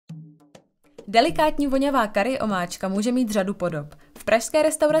Delikátní voňavá kari omáčka může mít řadu podob. V pražské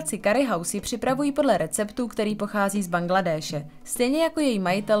restauraci Kari House ji připravují podle receptu, který pochází z Bangladéše, stejně jako její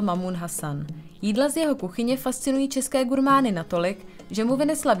majitel Mamun Hasan. Jídla z jeho kuchyně fascinují české gurmány natolik, že mu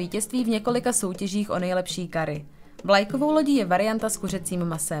vynesla vítězství v několika soutěžích o nejlepší kari. Vlajkovou lodí je varianta s kuřecím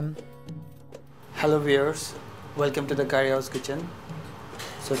masem. Hello viewers, welcome to the Kari House kitchen.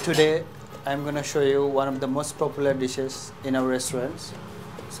 So today I'm going to show you one of the most popular dishes in our restaurants.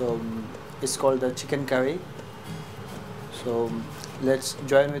 So it's called the chicken curry. So let's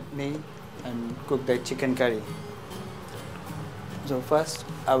join with me and cook the chicken curry. So first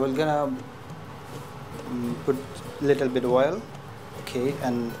I will gonna put little bit oil, okay,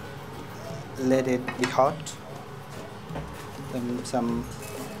 and let it be hot. Then some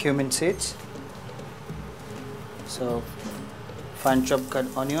cumin seeds. So fine chopped cut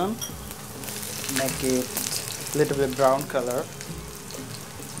onion. Make it little bit brown color.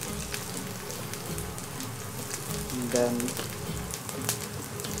 And then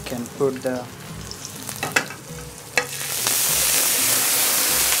you can put the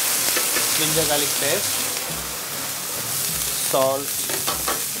ginger garlic paste, salt,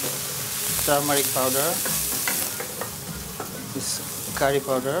 turmeric powder, this curry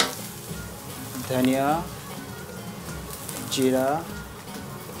powder, dhania, jeera,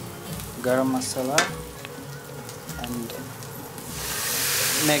 garam masala, and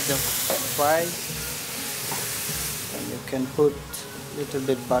make them fry. And you can put little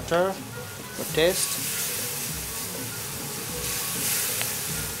bit butter for taste,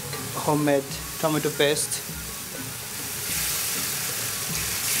 homemade tomato paste.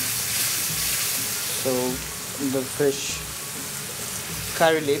 So the fresh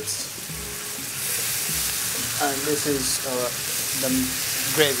curry leaves, and this is the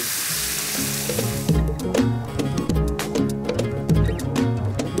gravy.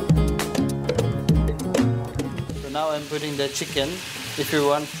 So now I'm putting the chicken. If you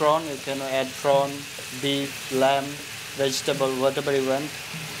want prawn, you can add prawn, beef, lamb, vegetable, whatever you want.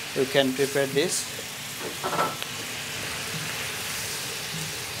 You can prepare this.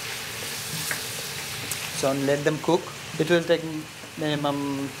 So let them cook. It will take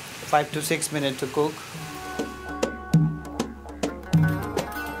minimum 5 to 6 minutes to cook.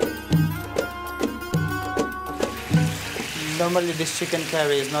 Normally this chicken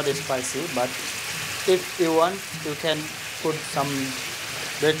curry is not spicy, but if you want, you can put some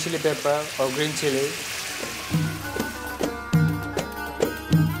red chili pepper or green chili.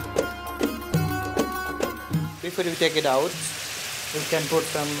 Before you take it out, you can put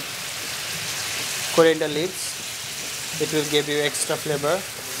some coriander leaves. It will give you extra flavor.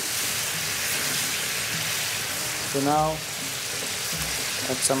 So now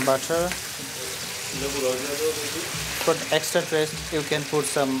add some butter. For extra taste, you can put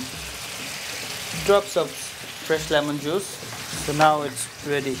some drops of fresh lemon juice. So now it's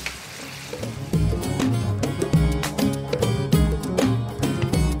ready.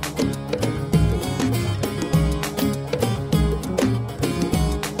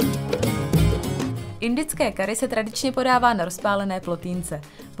 Indické kari se tradičně podává na rozpálené plotýnce.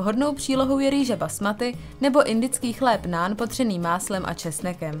 Vhodnou přílohou je rýže basmati nebo indický chléb nán potřený máslem a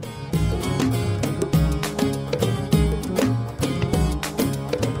česnekem.